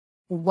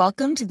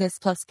Welcome to This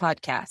Plus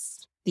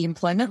Podcast, the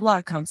employment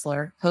law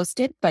counselor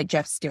hosted by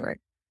Jeff Stewart.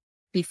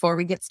 Before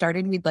we get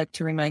started, we'd like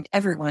to remind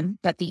everyone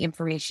that the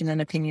information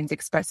and opinions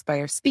expressed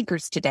by our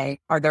speakers today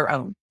are their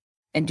own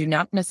and do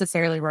not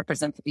necessarily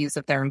represent the views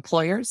of their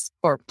employers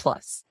or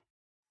Plus.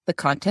 The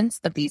contents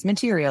of these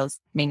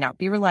materials may not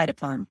be relied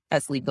upon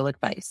as legal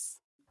advice.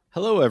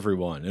 Hello,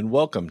 everyone, and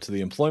welcome to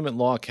the Employment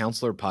Law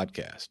Counselor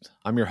Podcast.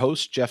 I'm your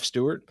host, Jeff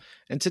Stewart,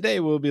 and today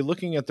we'll be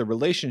looking at the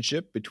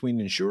relationship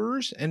between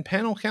insurers and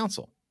panel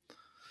counsel.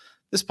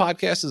 This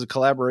podcast is a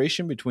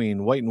collaboration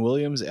between White &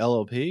 Williams,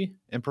 LLP,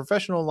 and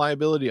Professional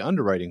Liability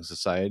Underwriting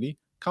Society,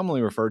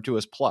 commonly referred to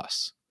as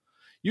PLUS.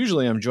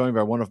 Usually I'm joined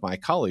by one of my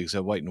colleagues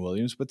at White &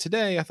 Williams, but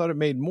today I thought it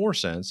made more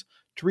sense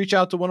to reach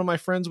out to one of my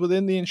friends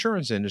within the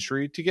insurance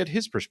industry to get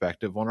his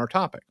perspective on our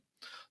topic.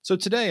 So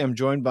today I'm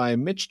joined by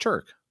Mitch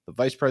Terk, the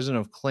Vice President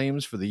of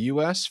Claims for the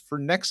U.S. for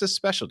Nexus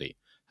Specialty.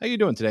 How you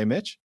doing today,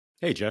 Mitch?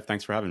 Hey, Jeff.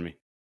 Thanks for having me.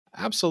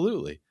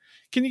 Absolutely.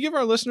 Can you give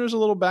our listeners a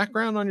little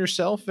background on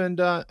yourself and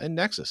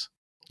Nexus?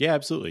 Yeah,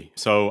 absolutely.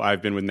 So I've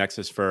been with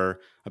Nexus for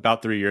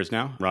about 3 years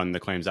now, run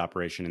the claims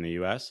operation in the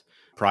U.S.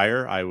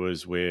 Prior, I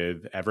was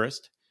with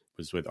Everest,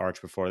 was with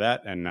Arch before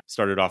that, and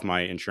started off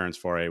my insurance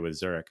foray with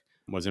Zurich.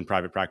 Was in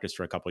private practice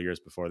for a couple of years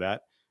before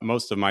that.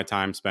 Most of my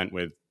time spent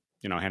with,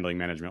 handling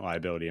management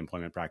liability,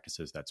 employment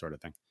practices, that sort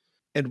of thing.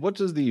 And what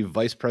does the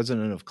Vice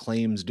President of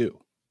Claims do?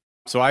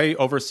 So I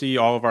oversee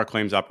all of our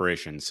claims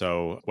operations.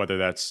 So whether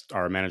that's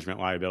our management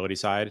liability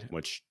side,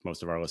 which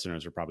most of our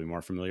listeners are probably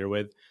more familiar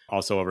with,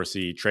 also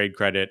oversee trade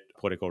credit,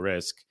 political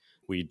risk.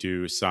 We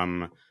do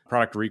some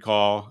product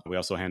recall. We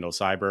also handle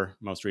cyber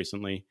most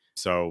recently.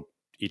 So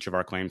each of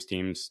our claims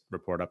teams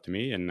report up to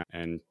me and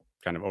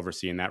kind of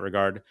oversee in that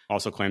regard.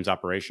 Also claims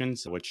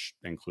operations, which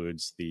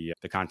includes the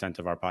content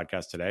of our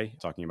podcast today,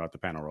 talking about the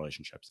panel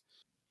relationships.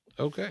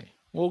 Okay.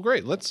 Well,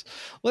 great. Let's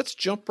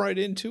jump right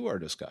into our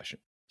discussion.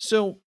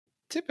 So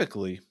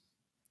typically,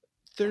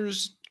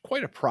 there's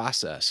quite a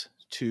process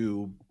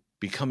to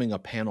becoming a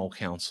panel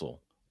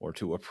counsel or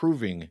to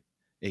approving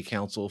a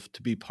counsel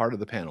to be part of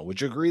the panel.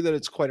 Would you agree that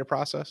it's quite a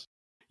process?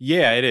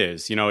 Yeah, it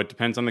is. It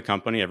depends on the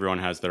company. Everyone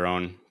has their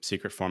own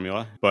secret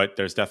formula, but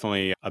there's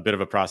definitely a bit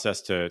of a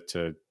process to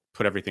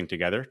put everything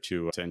together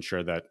to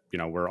ensure that,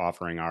 we're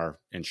offering our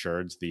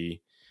insureds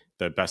the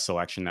best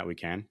selection that we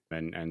can.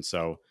 And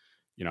so,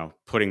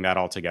 putting that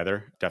all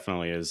together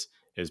definitely is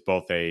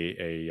both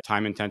a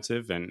time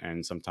intensive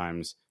and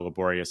sometimes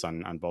laborious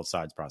on both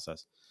sides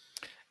process.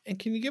 And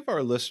can you give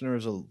our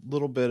listeners a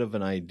little bit of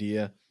an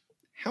idea?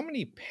 How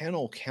many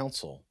panel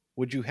counsel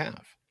would you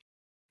have?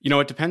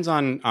 It depends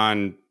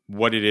on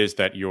what it is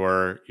that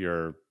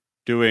you're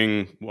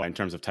doing in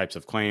terms of types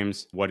of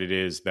claims, what it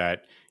is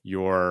that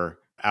your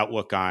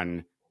outlook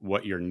on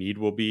what your need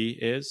will be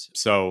is.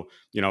 So,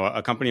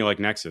 a company like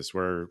Nexus,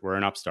 we're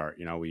an upstart.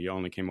 We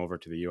only came over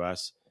to the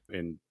US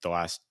in the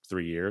last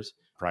 3 years.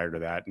 Prior to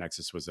that,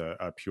 Nexus was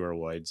a pure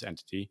Lloyd's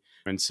entity.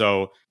 And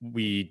so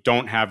we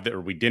didn't have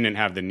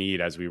the need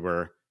as we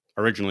were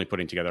originally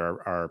putting together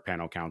our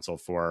panel counsel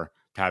for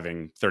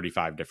having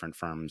 35 different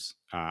firms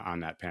on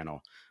that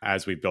panel.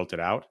 As we built it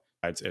out,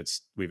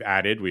 we've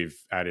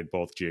added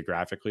both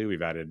geographically,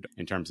 we've added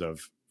in terms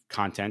of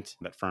content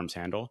that firms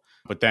handle.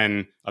 But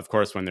then, of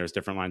course, when there's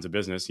different lines of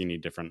business, you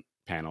need different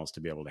panels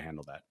to be able to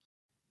handle that.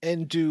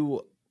 And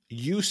do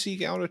you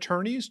seek out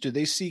attorneys? Do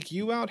they seek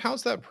you out?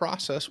 How's that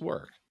process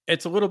work?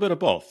 It's a little bit of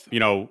both.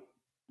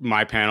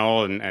 My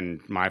panel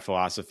and my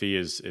philosophy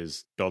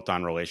is built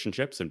on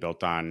relationships and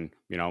built on,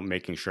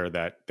 making sure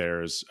that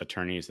there's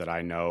attorneys that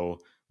I know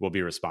will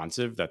be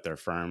responsive, that their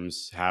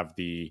firms have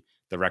the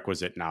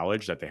requisite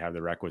knowledge, that they have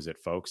the requisite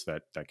folks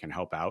that can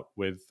help out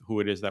with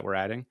who it is that we're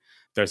adding.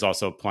 There's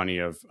also plenty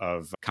of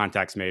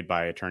contacts made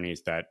by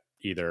attorneys that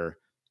either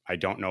I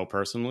don't know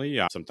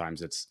personally.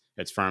 Sometimes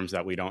it's firms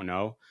that we don't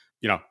know.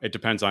 It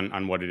depends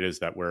on what it is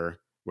that we're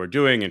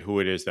doing and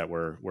who it is that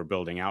we're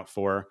building out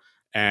for.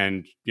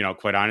 And,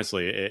 quite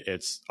honestly,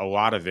 it's a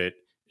lot of it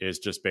is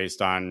just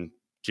based on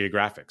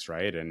geographics,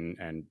 right?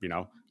 And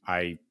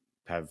I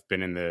have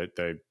been in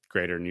the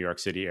greater New York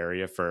City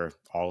area for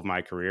all of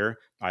my career.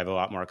 I have a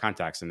lot more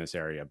contacts in this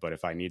area, but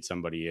if I need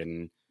somebody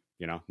in,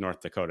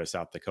 North Dakota,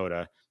 South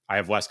Dakota, I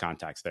have less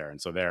contacts there.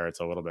 And so there it's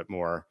a little bit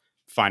more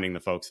finding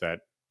the folks that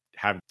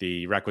have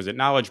the requisite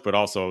knowledge, but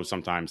also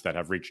sometimes that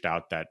have reached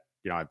out that,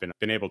 I've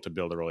been able to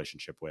build a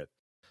relationship with.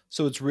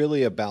 So it's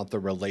really about the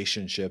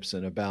relationships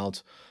and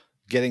about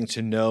getting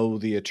to know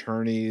the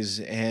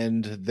attorneys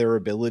and their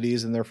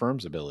abilities and their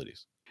firm's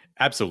abilities.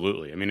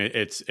 Absolutely. I mean,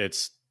 it's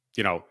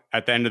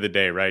at the end of the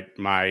day, right?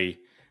 My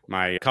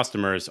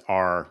customers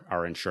are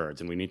our insureds,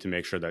 and we need to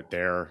make sure that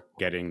they're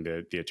getting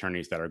the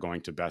attorneys that are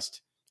going to best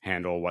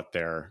handle what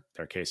their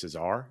cases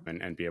are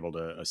and be able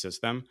to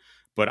assist them.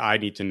 But I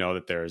need to know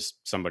that there's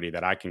somebody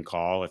that I can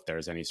call if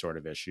there's any sort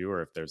of issue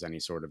or if there's any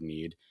sort of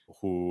need,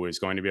 who is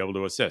going to be able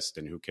to assist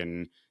and who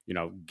can,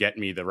 get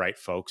me the right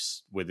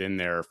folks within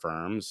their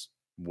firms,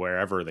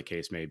 wherever the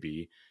case may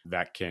be,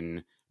 that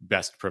can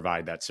best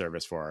provide that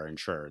service for our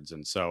insureds.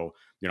 And so,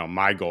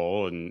 my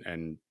goal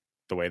and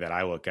the way that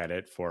I look at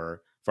it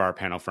for for our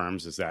panel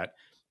firms is that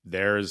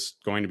there's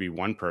going to be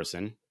one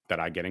person that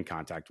I get in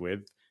contact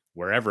with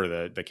wherever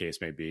the case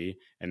may be.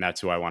 And that's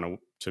who I want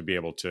to be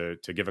able to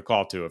give a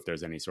call to if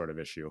there's any sort of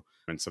issue.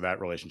 And so that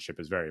relationship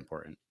is very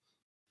important.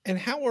 And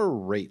how are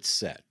rates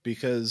set?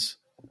 Because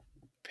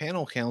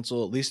panel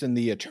counsel, at least in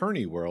the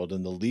attorney world,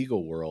 in the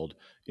legal world,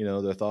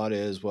 the thought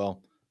is,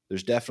 well,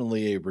 there's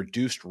definitely a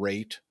reduced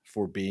rate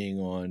for being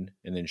on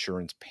an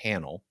insurance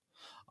panel.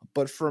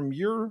 But from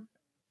your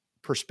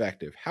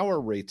perspective, how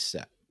are rates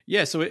set?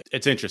 Yeah, so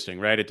it's interesting,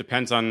 right? It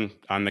depends on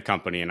the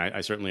company. And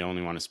I certainly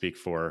only want to speak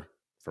for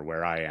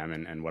where I am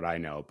and what I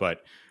know.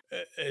 But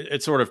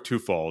it's sort of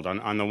twofold.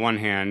 On the one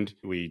hand,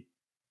 we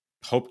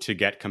hope to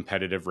get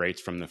competitive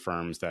rates from the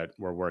firms that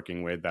we're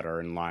working with that are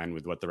in line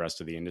with what the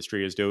rest of the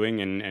industry is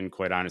doing. And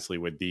quite honestly,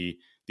 with the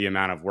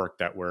amount of work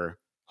that we're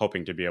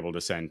hoping to be able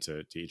to send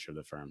to each of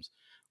the firms.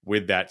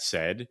 With that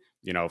said,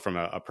 from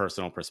a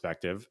personal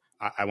perspective,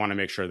 I want to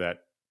make sure that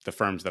the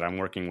firms that I'm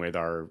working with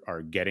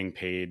are getting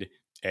paid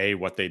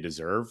what they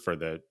deserve for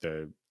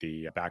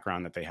the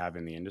background that they have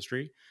in the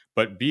industry,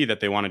 but B,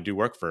 that they want to do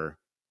work for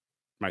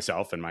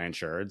myself and my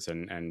insureds,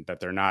 and that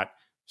they're not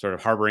sort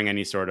of harboring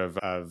any sort of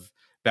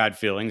bad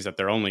feelings that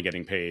they're only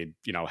getting paid,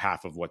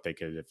 half of what they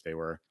could if they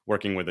were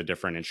working with a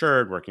different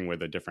insured, working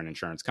with a different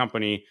insurance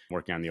company,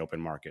 working on the open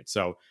market.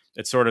 So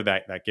it's sort of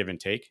that give and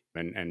take,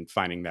 and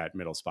finding that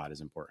middle spot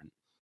is important.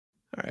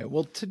 All right.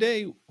 Well,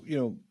 today,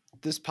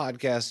 this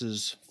podcast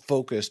is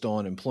focused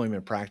on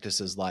employment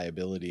practices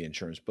liability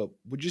insurance, but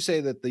would you say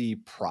that the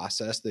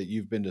process that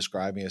you've been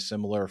describing is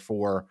similar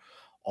for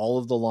all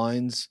of the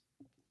lines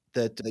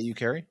that you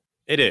carry?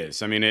 It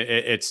is. I mean,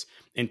 it's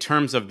in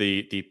terms of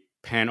the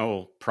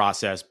panel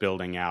process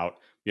building out,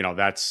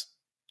 that's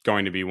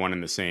going to be one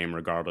and the same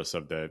regardless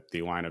of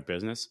the line of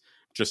business.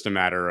 Just a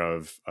matter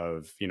of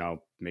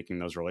making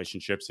those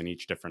relationships in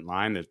each different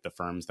line. The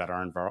firms that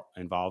are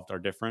involved are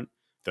different.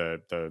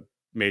 The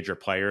major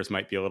players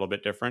might be a little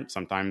bit different.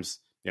 Sometimes,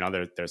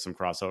 there's some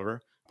crossover,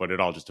 but it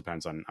all just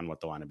depends on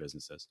what the line of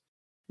business is.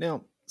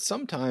 Now,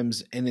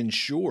 sometimes an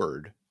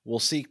insured will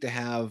seek to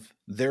have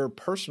their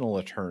personal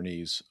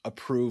attorneys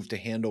approved to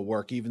handle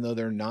work, even though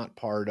they're not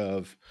part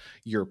of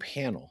your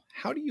panel.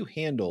 How do you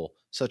handle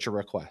such a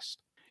request?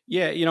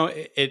 Yeah,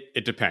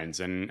 it depends.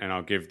 And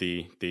I'll give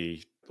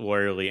the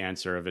lawyerly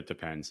answer of it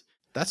depends.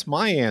 That's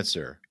my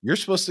answer. You're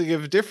supposed to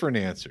give different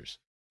answers.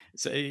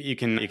 So you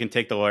can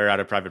take the lawyer out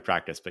of private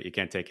practice, but you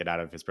can't take it out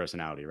of his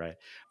personality, right?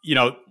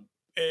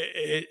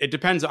 It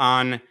depends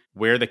on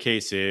where the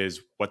case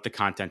is, what the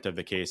content of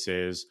the case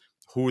is,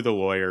 who the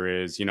lawyer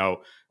is.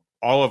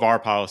 All of our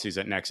policies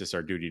at Nexus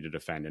are duty to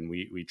defend, and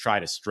we try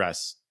to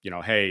stress,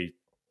 hey,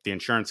 the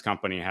insurance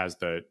company has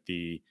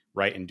the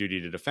right and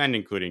duty to defend,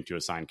 including to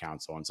assign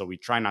counsel. And so we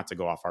try not to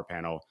go off our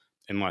panel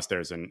unless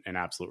there's an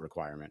absolute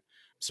requirement.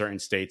 Certain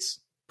states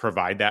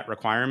provide that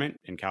requirement.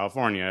 In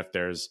California, if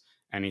there's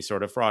any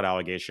sort of fraud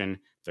allegation,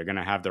 they're going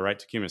to have the right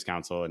to cumulus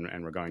counsel,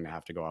 and we're going to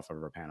have to go off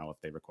of our panel if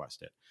they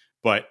request it.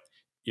 But,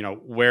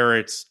 where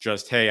it's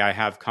just, hey, I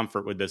have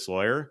comfort with this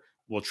lawyer,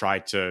 we'll try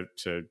to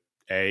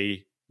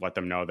let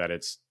them know that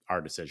it's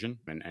our decision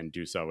and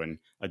do so in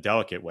a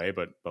delicate way,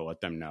 but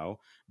let them know.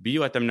 B,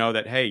 let them know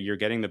that, hey, you're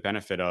getting the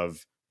benefit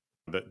of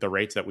the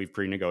rates that we've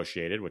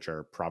pre-negotiated, which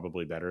are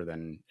probably better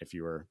than if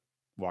you were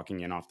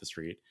walking in off the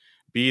street.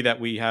 B, that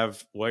we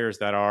have lawyers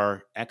that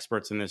are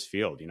experts in this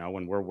field.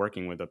 When we're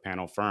working with a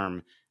panel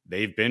firm,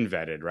 they've been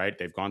vetted, right?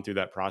 They've gone through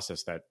that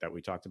process that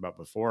we talked about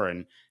before.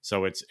 And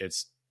so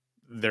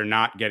they're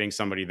not getting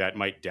somebody that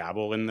might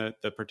dabble in the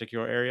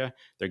particular area.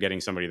 They're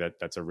getting somebody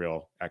that's a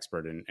real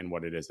expert in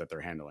what it is that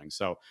they're handling.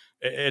 So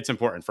it's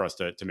important for us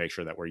to make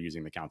sure that we're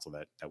using the counsel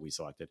that we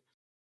selected.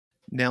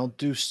 Now,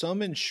 do some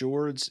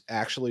insureds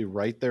actually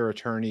write their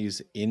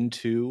attorneys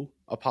into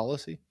a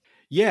policy?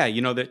 Yeah,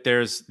 that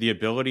there's the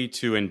ability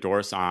to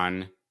endorse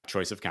on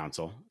choice of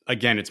counsel.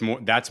 Again,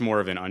 that's more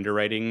of an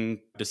underwriting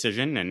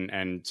decision,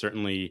 and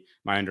certainly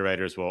my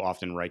underwriters will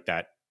often write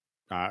that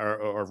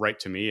or write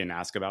to me and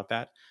ask about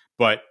that.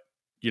 But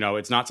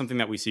it's not something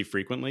that we see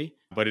frequently,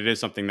 but it is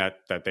something that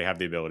they have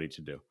the ability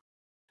to do.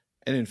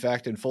 And in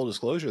fact, in full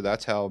disclosure,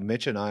 that's how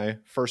Mitch and I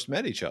first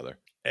met each other.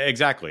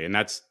 Exactly, and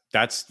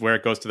that's where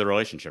it goes to the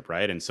relationship,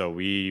 right? And so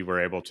we were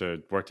able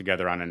to work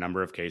together on a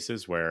number of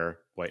cases where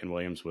White and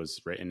Williams was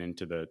written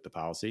into the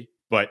policy.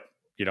 But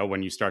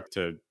when you start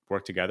to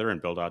work together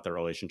and build out the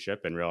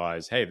relationship and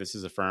realize, hey, this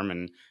is a firm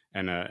and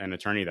an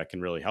attorney that can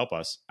really help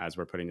us as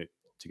we're putting it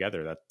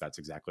together, that's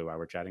exactly why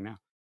we're chatting now.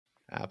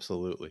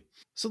 Absolutely.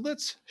 So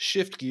let's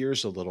shift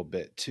gears a little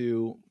bit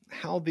to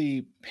how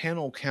the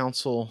panel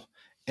counsel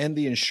and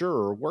the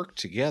insurer work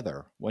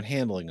together when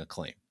handling a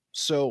claim.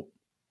 So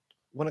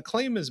when a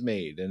claim is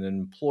made and an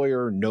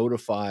employer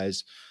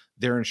notifies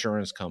their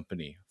insurance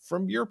company,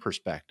 from your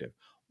perspective,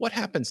 what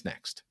happens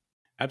next?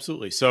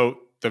 Absolutely. So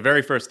the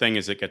very first thing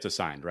is it gets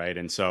assigned, right?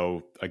 And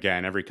so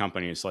again, every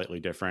company is slightly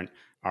different.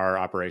 Our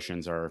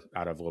operations are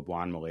out of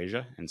Leblon,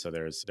 Malaysia. And so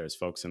there's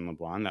folks in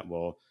Leblon that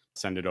will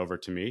send it over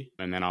to me,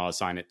 and then I'll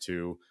assign it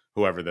to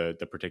whoever the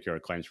particular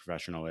claims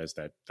professional is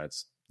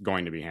that's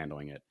going to be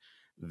handling it.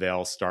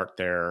 they'll start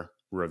their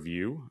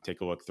review,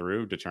 take a look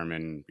through,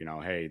 determine,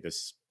 hey,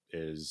 this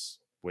is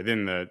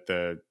within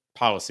the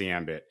policy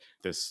ambit.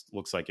 This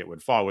looks like it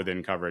would fall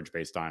within coverage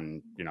based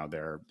on,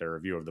 their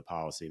review of the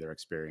policy, their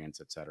experience,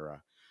 et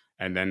cetera.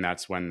 And then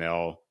that's when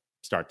they'll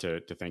start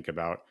to think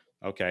about,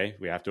 okay,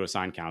 we have to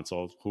assign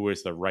counsel. Who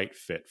is the right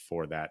fit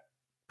for that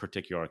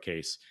particular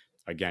case?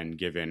 Again,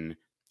 given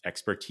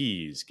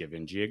expertise,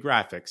 given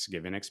geographics,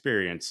 given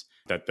experience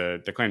that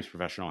the claims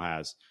professional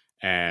has.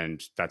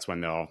 And that's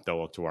when they'll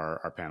look to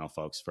our panel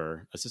folks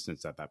for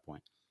assistance at that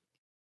point.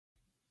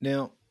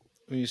 Now,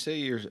 when you say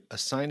you're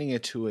assigning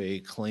it to a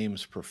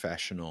claims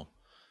professional,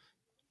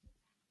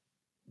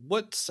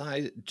 what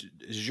size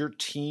is your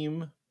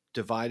team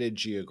divided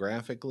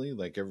geographically?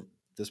 Like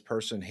this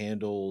person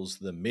handles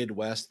the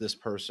Midwest, this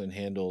person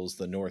handles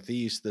the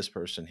Northeast, this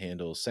person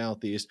handles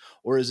Southeast,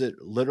 or is it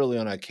literally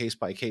on a case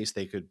by case,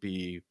 they could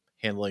be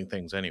handling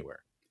things anywhere?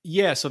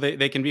 Yeah, so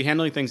they can be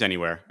handling things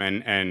anywhere.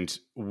 And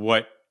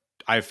what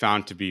I've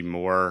found to be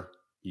more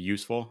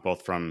useful,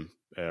 both from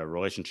a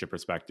relationship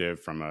perspective,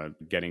 from a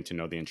getting to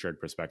know the insured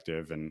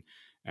perspective,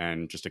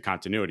 and just a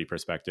continuity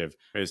perspective,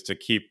 is to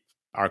keep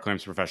our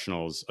claims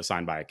professionals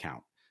assigned by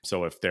account.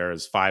 So if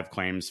there's 5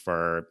 claims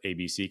for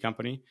ABC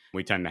company,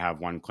 we tend to have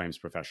one claims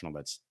professional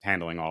that's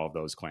handling all of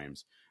those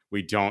claims.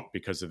 We don't,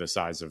 because of the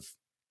size of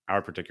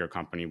our particular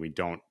company, we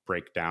don't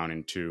break down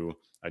into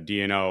a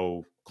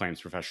D&O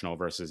claims professional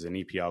versus an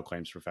EPL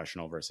claims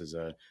professional versus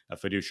a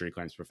fiduciary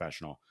claims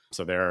professional.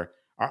 So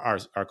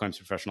our claims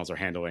professionals are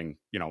handling,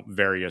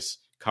 various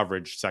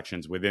coverage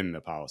sections within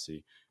the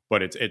policy,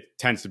 but it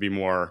tends to be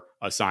more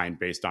assigned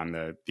based on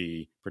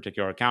the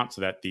particular account,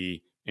 so that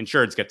the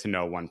insureds get to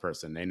know one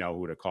person. They know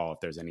who to call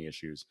if there's any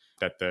issues,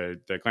 that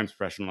the claims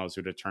professional knows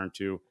who to turn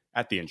to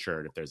at the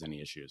insured if there's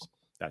any issues,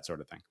 that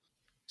sort of thing.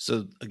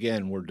 So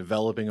again, we're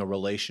developing a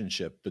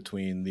relationship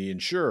between the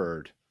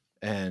insured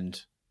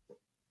and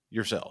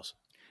yourselves.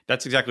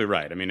 That's exactly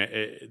right. I mean,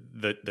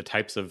 the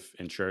types of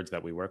insureds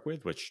that we work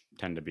with, which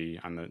tend to be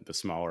on the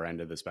smaller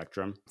end of the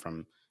spectrum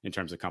in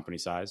terms of company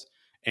size,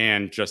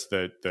 and just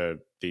the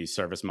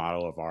service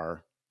model of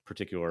our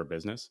particular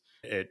business,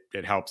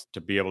 it helps to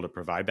be able to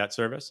provide that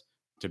service,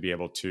 to be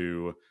able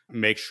to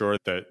make sure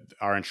that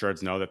our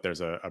insureds know that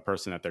there's a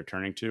person that they're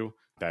turning to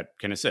that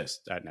can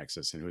assist at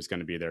Nexus and who's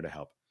going to be there to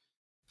help.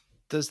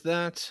 Does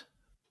that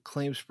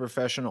claims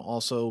professional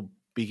also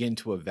begin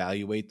to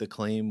evaluate the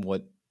claim,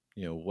 what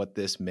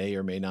this may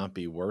or may not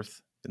be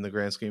worth in the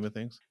grand scheme of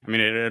things? I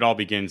mean, it all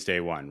begins day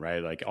one,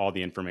 right? Like, all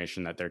the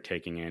information that they're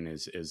taking in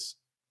is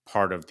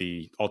part of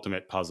the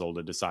ultimate puzzle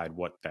to decide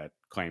what that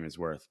claim is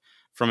worth.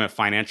 From a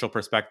financial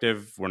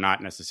perspective, we're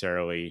not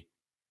necessarily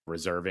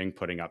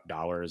putting up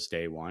dollars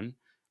day one,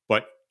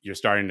 but you're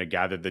starting to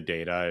gather the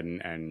data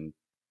and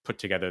put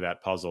together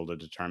that puzzle to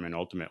determine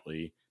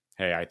ultimately,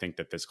 hey, I think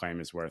that this claim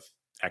is worth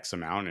X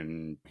amount,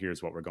 and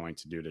here's what we're going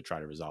to do to try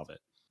to resolve it.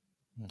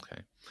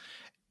 Okay.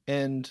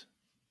 And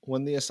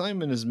when the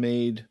assignment is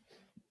made,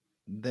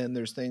 then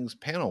there's things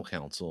panel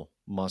counsel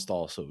must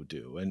also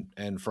do.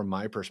 And from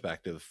my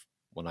perspective,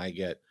 when I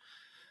get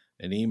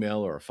an email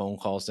or a phone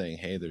call saying,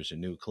 hey, there's a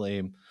new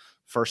claim,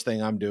 first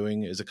thing I'm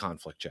doing is a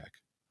conflict check,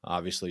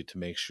 obviously, to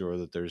make sure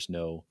that there's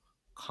no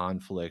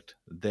conflict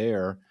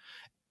there.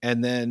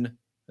 And then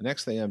the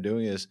next thing I'm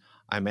doing is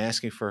I'm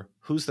asking for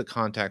who's the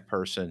contact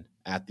person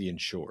at the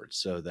insured,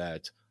 so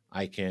that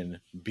I can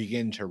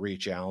begin to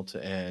reach out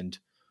and,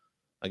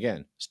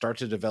 again, start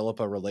to develop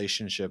a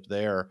relationship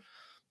there,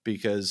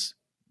 because,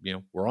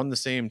 we're on the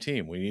same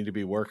team. We need to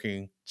be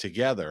working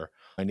together.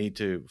 I need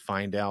to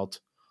find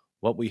out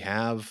what we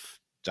have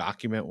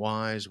document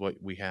wise, what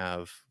we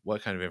have,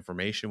 what kind of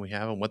information we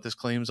have, and what this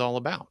claim is all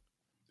about.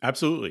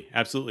 Absolutely.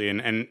 Absolutely.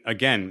 And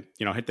again,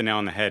 hit the nail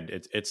on the head.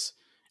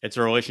 It's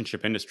a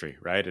relationship industry,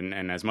 right?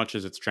 And as much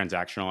as it's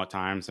transactional at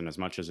times, and as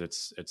much as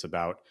it's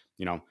about,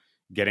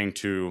 getting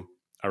to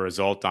a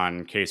result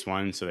on case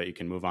one so that you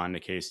can move on to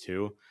case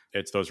two,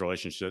 it's those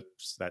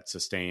relationships that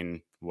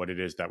sustain what it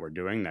is that we're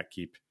doing, that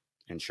keep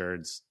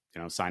insureds,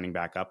 signing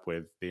back up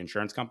with the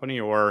insurance company,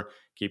 or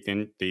keep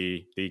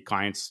the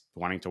clients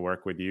wanting to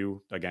work with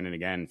you again and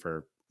again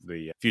for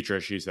the future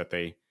issues that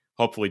they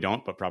hopefully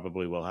don't, but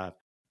probably will have.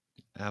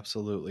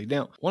 Absolutely.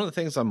 Now, one of the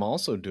things I'm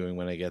also doing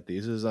when I get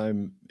these is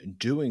I'm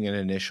doing an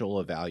initial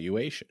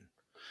evaluation.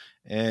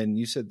 And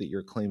you said that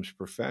your claims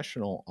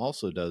professional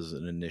also does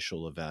an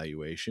initial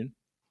evaluation.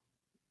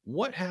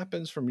 What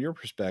happens from your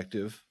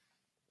perspective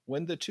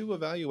when the two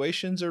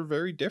evaluations are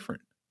very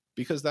different?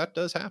 Because that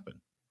does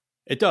happen.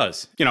 It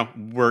does.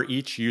 We're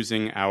each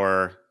using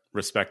our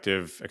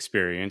respective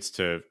experience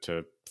to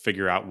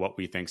figure out what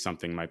we think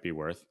something might be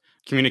worth.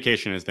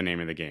 Communication is the name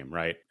of the game,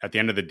 right? At the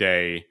end of the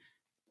day,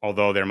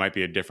 although there might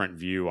be a different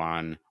view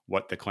on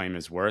what the claim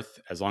is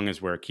worth, as long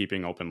as we're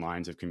keeping open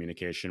lines of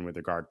communication with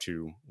regard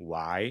to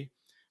why,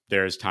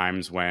 there's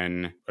times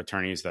when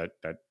attorneys that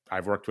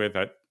I've worked with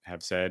that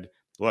have said,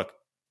 look,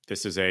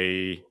 this is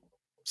a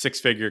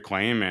 6-figure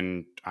claim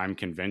and I'm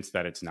convinced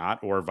that it's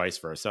not, or vice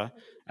versa.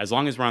 As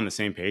long as we're on the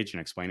same page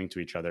and explaining to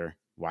each other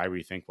why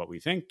we think what we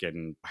think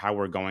and how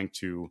we're going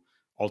to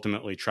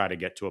ultimately try to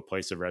get to a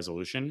place of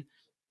resolution,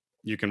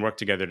 you can work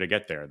together to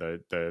get there.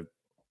 The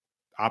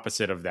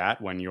opposite of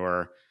that, when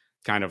you're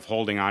kind of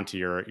holding on to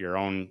your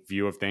own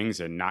view of things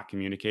and not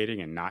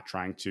communicating and not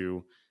trying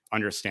to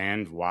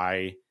understand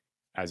why,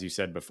 as you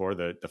said before,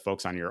 the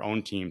folks on your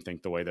own team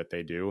think the way that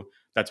they do,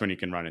 that's when you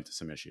can run into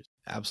some issues.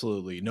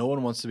 Absolutely. No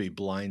one wants to be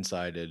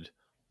blindsided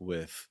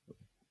with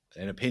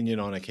an opinion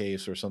on a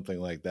case or something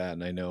like that.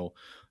 And I know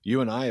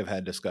you and I have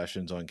had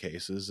discussions on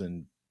cases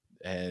and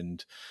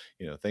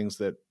things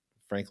that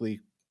frankly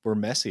were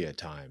messy at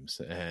times.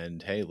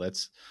 And hey,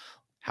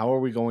 how are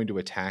we going to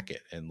attack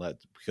it?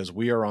 Because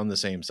we are on the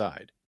same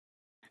side.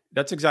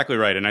 That's exactly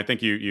right. And I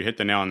think you hit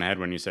the nail on the head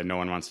when you said no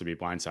one wants to be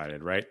blindsided,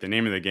 right? The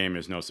name of the game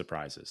is no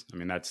surprises. I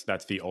mean,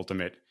 that's the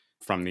ultimate,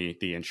 from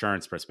the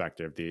insurance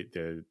perspective,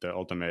 the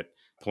ultimate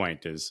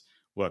point is,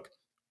 look,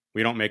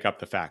 we don't make up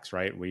the facts,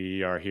 right?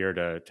 We are here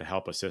to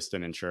help assist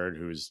an insured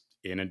who's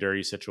in a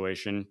dirty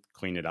situation,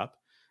 clean it up.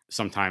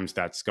 Sometimes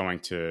that's going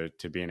to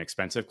be an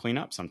expensive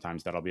cleanup.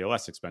 Sometimes that'll be a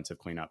less expensive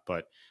cleanup.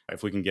 But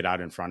if we can get out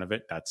in front of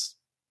it, that's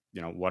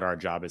what our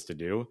job is to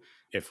do.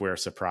 If we're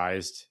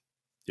surprised,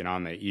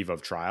 on the eve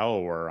of trial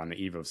or on the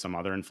eve of some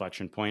other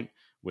inflection point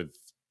with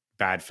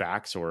bad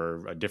facts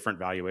or a different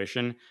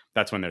valuation,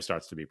 that's when there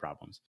starts to be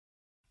problems.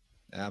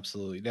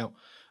 Absolutely. Now,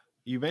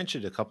 you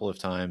mentioned a couple of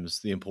times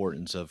the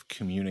importance of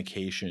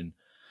communication,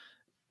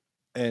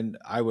 and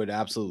I would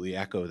absolutely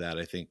echo that.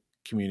 I think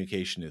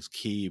communication is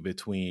key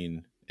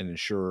between an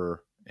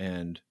insurer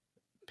and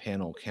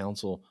panel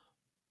counsel.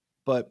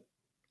 But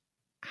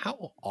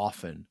how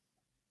often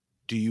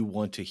do you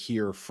want to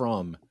hear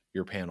from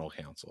your panel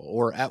counsel,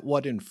 or at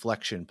what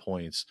inflection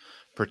points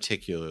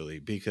particularly?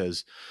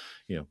 Because,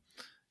 you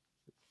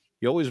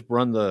always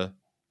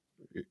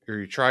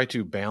you try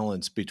to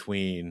balance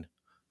between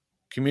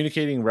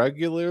communicating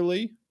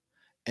regularly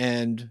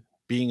and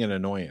being an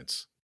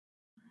annoyance.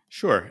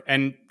 Sure.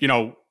 And,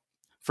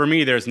 for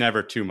me, there's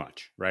never too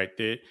much, right?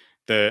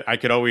 I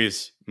could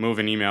always move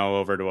an email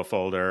over to a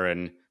folder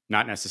and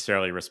not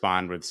necessarily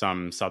respond with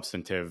some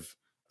substantive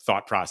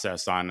thought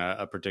process on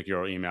a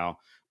particular email.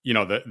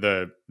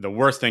 The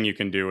worst thing you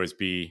can do is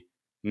be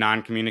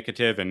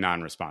non-communicative and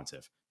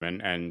non-responsive.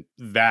 And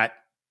that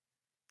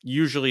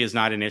usually is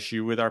not an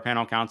issue with our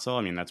panel counsel.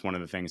 I mean, that's one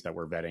of the things that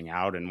we're vetting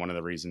out. And one of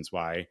the reasons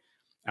why,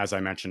 as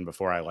I mentioned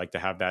before, I like to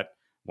have that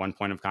one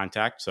point of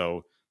contact.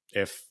 So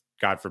if,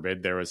 God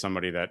forbid, there was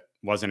somebody that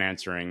wasn't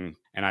answering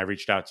and I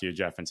reached out to you,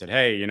 Jeff, and said,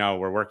 hey,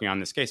 we're working on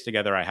this case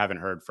together. I haven't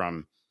heard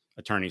from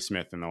Attorney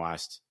Smith in the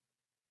last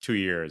 2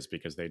 years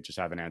because they just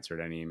haven't answered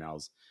any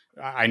emails.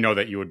 I know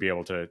that you would be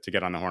able to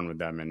get on the horn with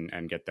them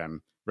and get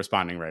them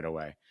responding right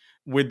away.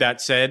 With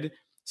that said,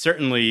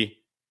 certainly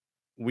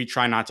we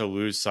try not to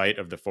lose sight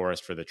of the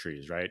forest for the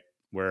trees, right?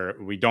 Where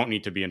we don't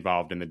need to be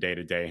involved in the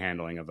day-to-day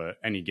handling of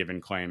any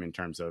given claim in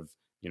terms of,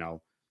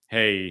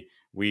 hey,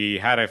 we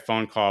had a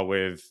phone call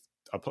with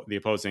the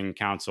opposing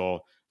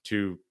counsel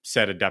to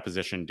set a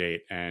deposition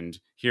date, and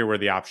here were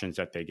the options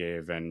that they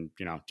gave. And,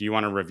 do you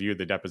want to review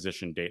the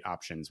deposition date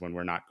options when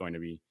we're not going to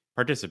be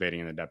participating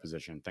in the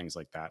deposition, things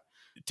like that.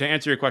 To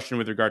answer your question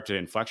with regard to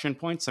inflection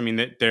points, I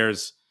mean,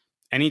 there's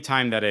any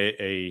time that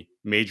a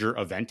major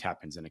event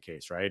happens in a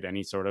case, right?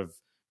 Any sort of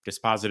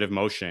dispositive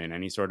motion,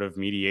 any sort of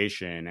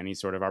mediation, any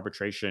sort of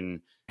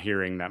arbitration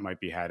hearing that might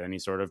be had, any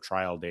sort of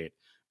trial date,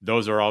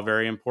 those are all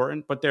very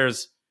important. But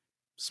there's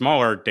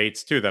smaller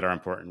dates too that are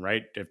important,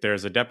 right? If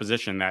there's a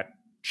deposition that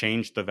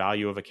changed the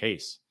value of a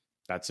case,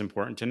 that's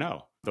important to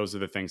know. Those are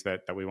the things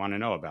that we want to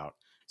know about.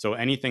 So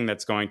anything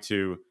that's going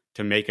to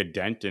make a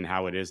dent in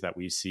how it is that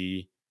we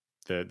see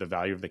the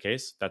value of the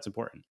case, that's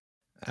important.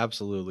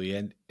 Absolutely.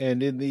 And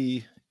in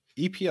the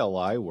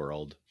EPLI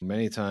world,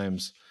 many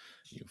times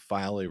you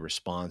file a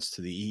response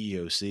to the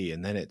EEOC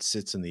and then it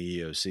sits in the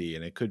EEOC,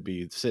 and it could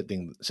be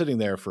sitting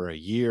there for a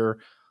year.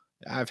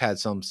 I've had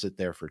some sit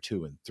there for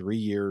 2 and 3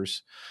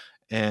 years.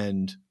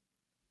 And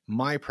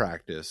my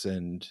practice,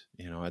 and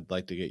I'd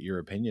like to get your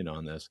opinion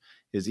on this,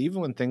 is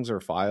even when things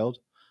are filed,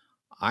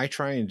 I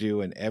try and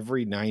do an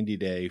every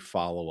 90-day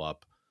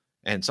follow-up.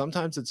 And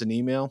sometimes it's an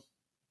email.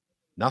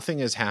 Nothing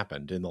has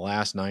happened in the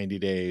last 90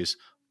 days.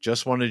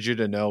 Just wanted you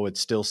to know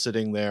it's still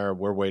sitting there.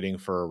 We're waiting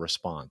for a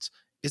response.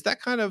 Is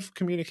that kind of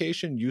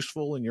communication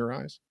useful in your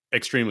eyes?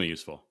 Extremely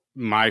useful.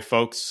 My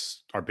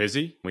folks are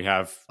busy. We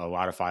have a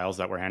lot of files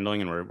that we're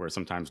handling, and we're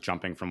sometimes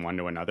jumping from one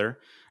to another.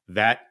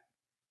 That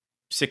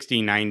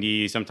 60,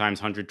 90,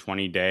 sometimes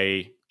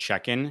 120-day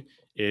check-in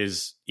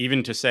is,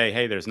 even to say,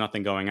 hey, there's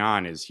nothing going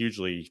on, is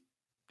hugely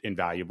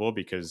invaluable,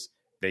 because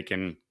they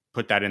can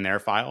put that in their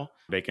file.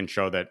 They can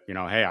show that,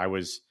 hey, I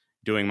was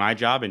doing my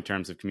job in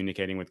terms of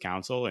communicating with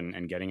counsel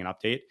and getting an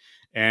update.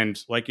 And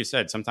like you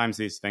said, sometimes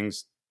these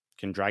things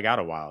can drag out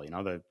a while.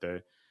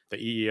 The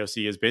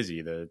EEOC is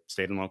busy. The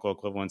state and local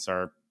equivalents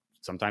are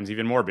sometimes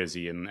even more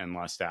busy and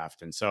less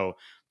staffed. And so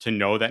to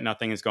know that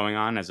nothing is going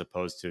on, as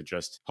opposed to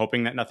just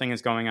hoping that nothing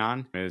is going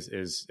on,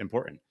 is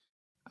important.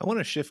 I want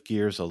to shift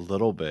gears a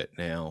little bit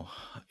now.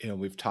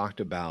 We've talked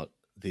about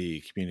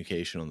the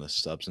communication on the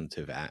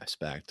substantive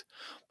aspect,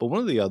 but one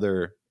of the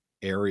other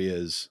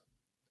areas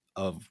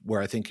of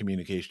where I think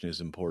communication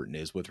is important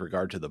is with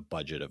regard to the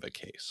budget of a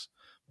case.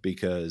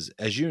 Because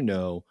as you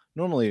know,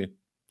 normally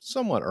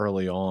somewhat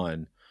early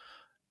on,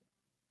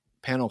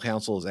 panel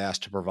counsel is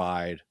asked to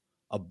provide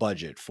a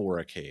budget for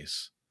a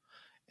case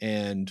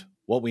and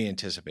what we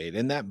anticipate.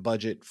 And that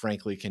budget,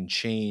 frankly, can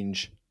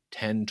change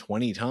 10,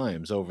 20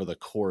 times over the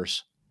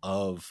course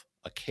of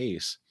a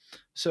case.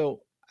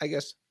 So I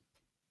guess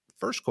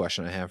first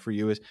question I have for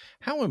you is,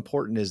 how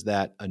important is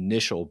that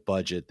initial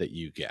budget that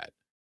you get?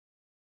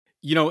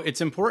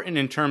 It's important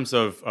in terms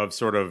of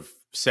sort of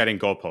setting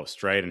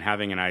goalposts, right? And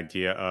having an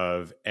idea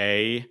of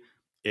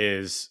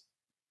is,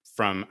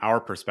 from our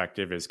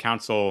perspective, is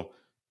counsel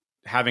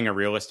having a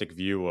realistic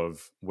view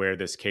of where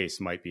this case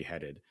might be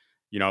headed.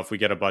 If we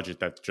get a budget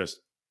that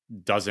just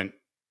doesn't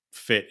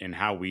fit in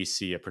how we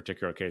see a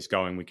particular case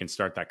going, we can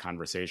start that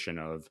conversation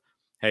of,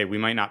 hey, we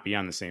might not be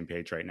on the same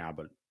page right now,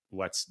 but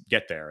let's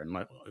get there and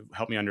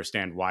help me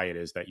understand why it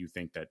is that you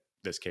think that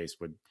this case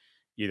would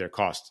either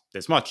cost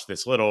this much,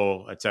 this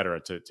little, et cetera,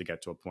 to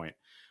get to a point.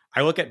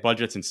 I look at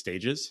budgets in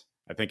stages.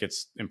 I think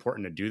it's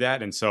important to do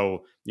that. And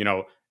so,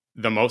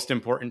 the most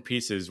important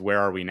piece is, where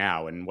are we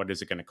now and what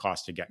is it going to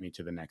cost to get me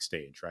to the next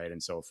stage, right?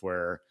 And so if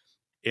we're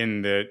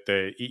in the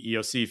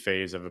EEOC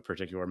phase of a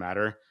particular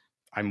matter,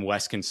 I'm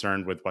less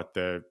concerned with what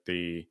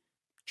the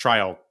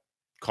trial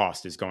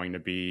cost is going to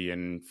be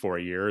in 4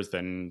 years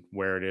than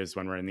where it is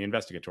when we're in the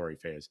investigatory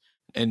phase.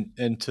 And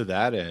to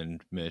that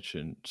end, Mitch,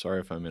 and sorry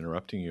if I'm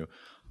interrupting you,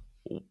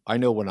 I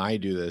know when I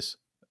do this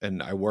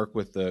and I work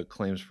with the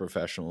claims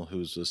professional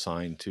who's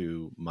assigned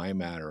to my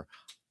matter,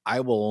 I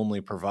will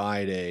only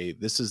provide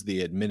this is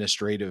the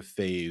administrative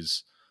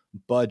phase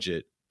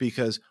budget,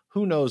 because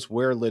who knows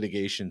where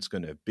litigation's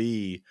going to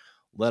be,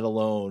 let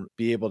alone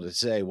be able to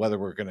say whether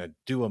we're going to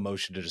do a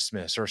motion to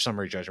dismiss or a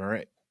summary judgment,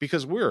 right?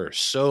 Because we're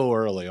so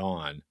early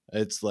on.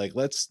 It's like,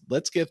 let's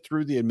get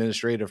through the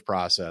administrative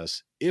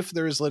process. If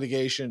there is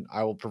litigation,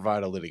 I will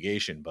provide a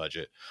litigation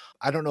budget.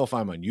 I don't know if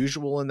I'm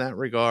unusual in that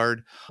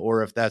regard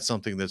or if that's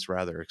something that's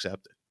rather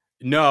accepted.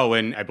 No,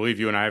 and I believe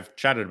you and I have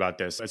chatted about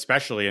this,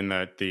 especially in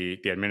the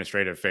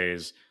administrative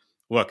phase.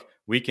 Look,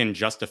 we can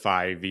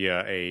justify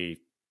via a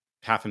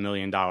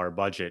 $500,000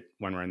 budget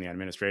when we're in the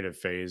administrative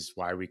phase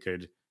why we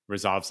could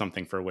resolve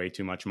something for way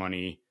too much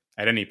money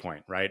at any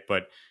point, right?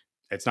 But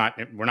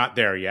we're not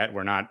there yet.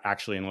 We're not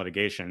actually in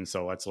litigation.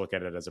 So let's look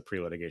at it as a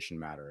pre-litigation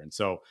matter. And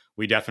so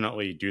we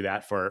definitely do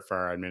that for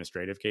our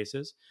administrative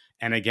cases.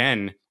 And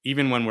again,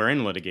 even when we're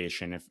in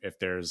litigation, if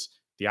there's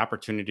the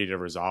opportunity to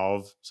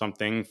resolve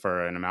something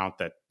for an amount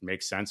that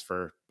makes sense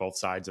for both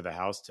sides of the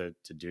house to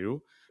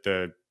do,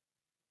 the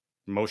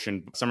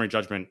motion summary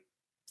judgment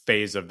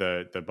phase of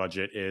the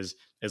budget is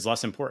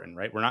less important,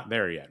 right? We're not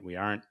there yet. We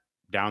aren't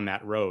down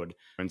that road.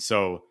 And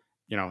so,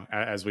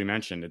 as we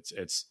mentioned,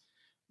 it's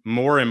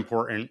more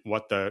important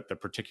what the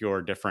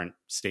particular different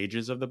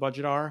stages of the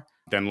budget are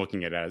than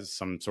looking at it as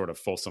some sort of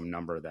fulsome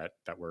number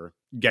that we're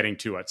getting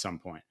to at some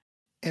point.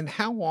 And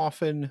how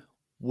often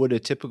would a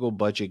typical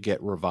budget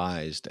get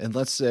revised? And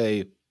let's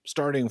say,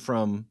 starting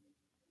from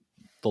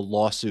the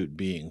lawsuit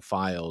being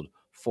filed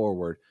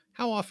forward,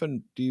 how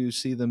often do you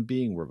see them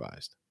being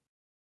revised?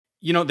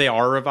 They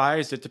are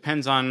revised. It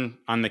depends on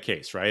the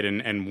case, right?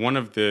 And one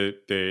of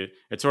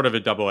it's sort of a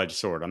double-edged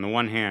sword. On the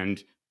one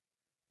hand,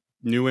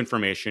 new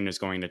information is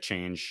going to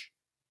change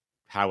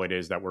how it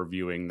is that we're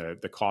viewing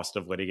the cost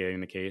of litigating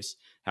the case,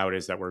 how it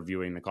is that we're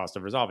viewing the cost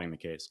of resolving the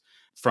case.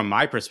 From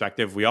my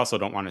perspective, we also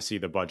don't want to see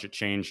the budget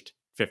changed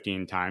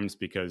 15 times,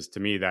 because to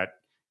me, that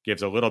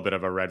gives a little bit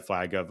of a red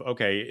flag of,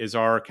 okay, is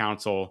our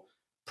counsel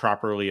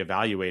properly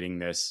evaluating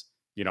this,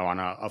 on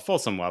a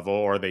fulsome level,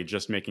 or are they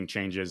just making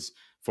changes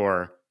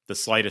for the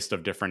slightest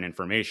of different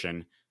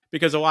information?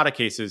 Because a lot of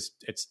cases,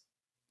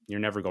 you're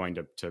never going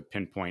to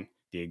pinpoint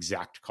the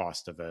exact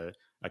cost of a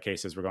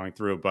case as we're going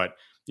through, but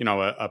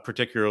a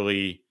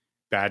particularly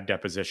bad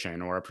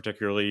deposition or a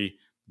particularly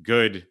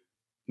good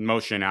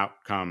motion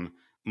outcome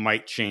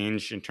might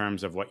change in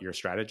terms of what your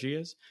strategy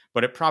is,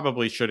 but it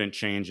probably shouldn't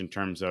change in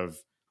terms of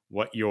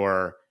what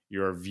your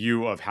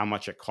view of how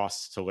much it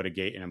costs to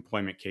litigate an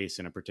employment case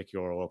in a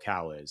particular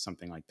locale is,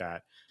 something like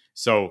that.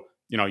 So,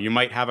 you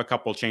might have a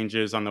couple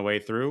changes on the way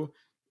through.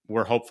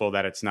 We're hopeful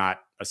that it's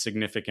not a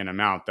significant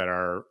amount that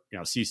are,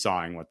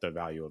 seesawing what the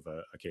value of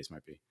a case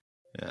might be.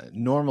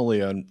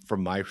 Normally,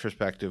 from my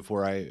perspective,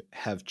 where I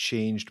have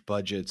changed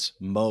budgets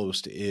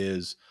most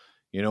is,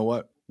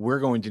 we're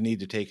going to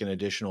need to take an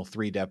additional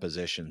 3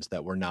 depositions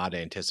that were not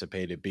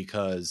anticipated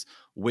because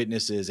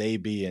witnesses A,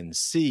 B, and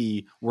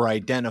C were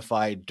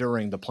identified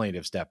during the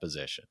plaintiff's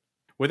deposition.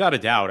 Without a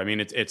doubt. I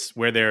mean, it's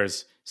where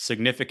there's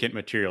significant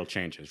material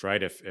changes,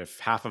 right? If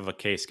half of a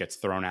case gets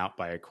thrown out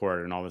by a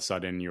court and all of a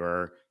sudden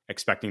you're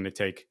expecting to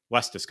take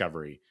less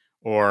discovery,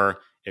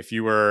 or if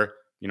you were,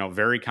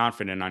 very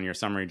confident on your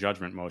summary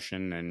judgment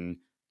motion and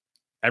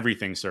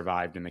everything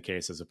survived in the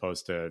case as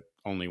opposed to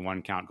only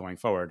one count going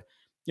forward,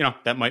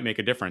 that might make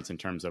a difference in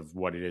terms of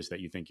what it is that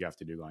you think you have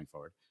to do going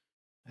forward.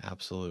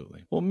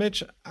 Absolutely. Well,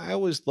 Mitch, I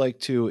always like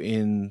to,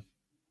 in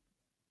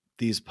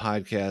these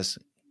podcasts,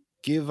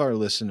 give our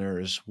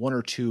listeners one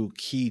or two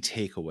key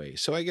takeaways.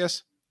 So I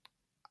guess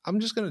I'm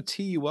just going to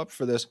tee you up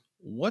for this.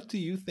 What do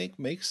you think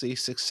makes a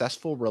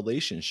successful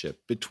relationship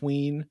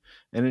between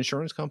an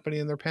insurance company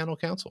and their panel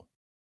counsel?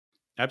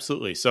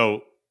 Absolutely.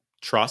 So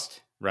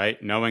trust,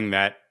 right? Knowing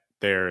that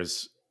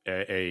there's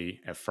a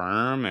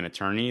firm, an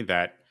attorney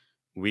that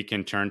we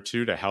can turn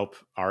to help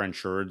our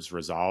insureds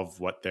resolve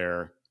what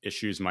their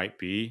issues might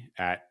be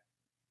at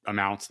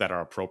amounts that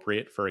are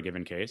appropriate for a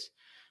given case.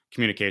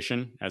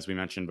 Communication, as we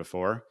mentioned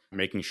before,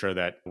 making sure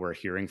that we're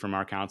hearing from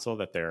our counsel,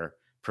 that they're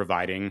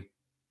providing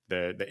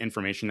the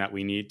information that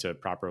we need to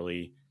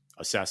properly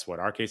assess what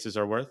our cases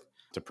are worth,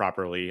 to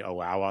properly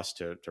allow us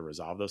to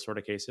resolve those sort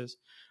of cases.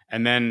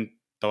 And then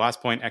the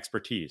last point,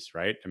 expertise,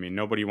 right? I mean,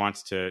 nobody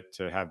wants to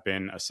have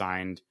been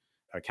assigned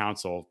a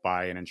counsel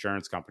by an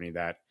insurance company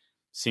that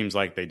seems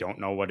like they don't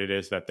know what it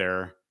is that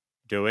they're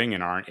doing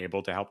and aren't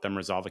able to help them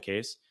resolve a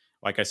case.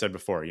 Like I said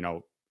before,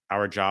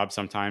 our job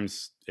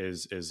sometimes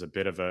is a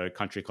bit of a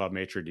country club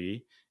maitre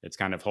d'. It's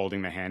kind of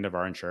holding the hand of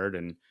our insured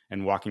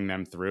and walking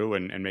them through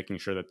and making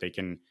sure that they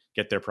can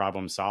get their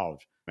problems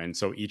solved. And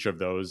so each of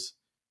those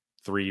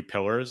three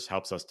pillars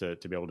helps us to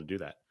be able to do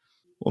that.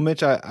 Well,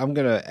 Mitch, I'm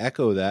going to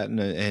echo that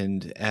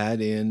and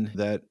add in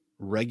that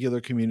regular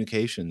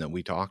communication that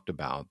we talked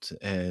about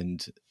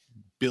and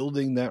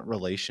building that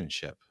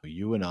relationship.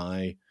 You and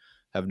I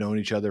have known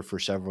each other for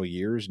several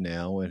years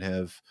now and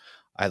have,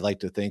 I'd like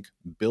to think,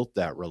 built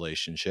that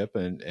relationship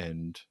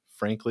and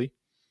frankly,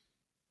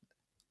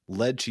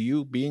 led to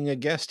you being a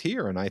guest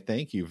here. And I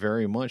thank you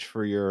very much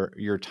for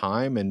your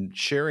time and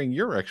sharing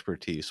your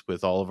expertise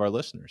with all of our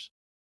listeners.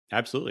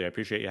 Absolutely. I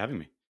appreciate you having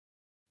me.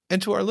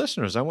 And to our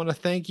listeners, I want to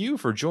thank you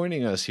for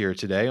joining us here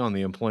today on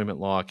the Employment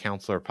Law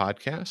Counselor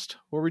podcast,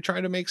 where we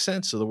try to make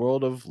sense of the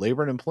world of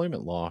labor and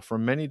employment law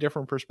from many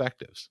different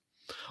perspectives.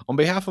 On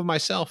behalf of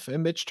myself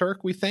and Mitch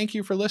Terk, we thank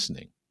you for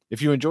listening.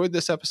 If you enjoyed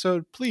this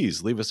episode,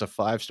 please leave us a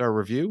 5-star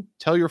review,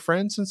 tell your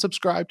friends, and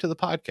subscribe to the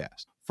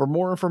podcast. For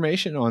more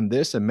information on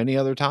this and many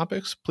other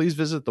topics, please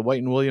visit the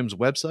White & Williams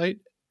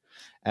website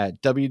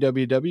at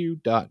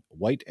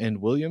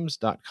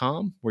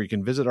www.whiteandwilliams.com, where you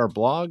can visit our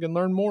blog and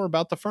learn more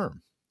about the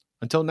firm.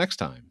 Until next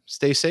time,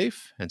 stay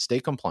safe and stay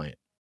compliant.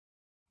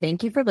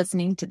 Thank you for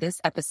listening to this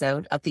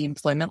episode of the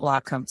Employment Law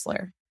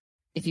Counselor.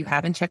 If you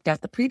haven't checked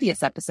out the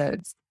previous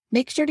episodes,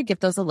 make sure to give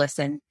those a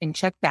listen and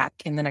check back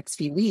in the next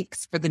few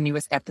weeks for the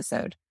newest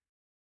episode.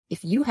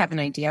 If you have an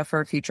idea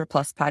for a future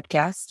Plus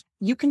podcast,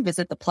 you can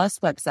visit the Plus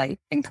website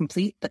and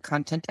complete the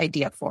content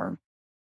idea form.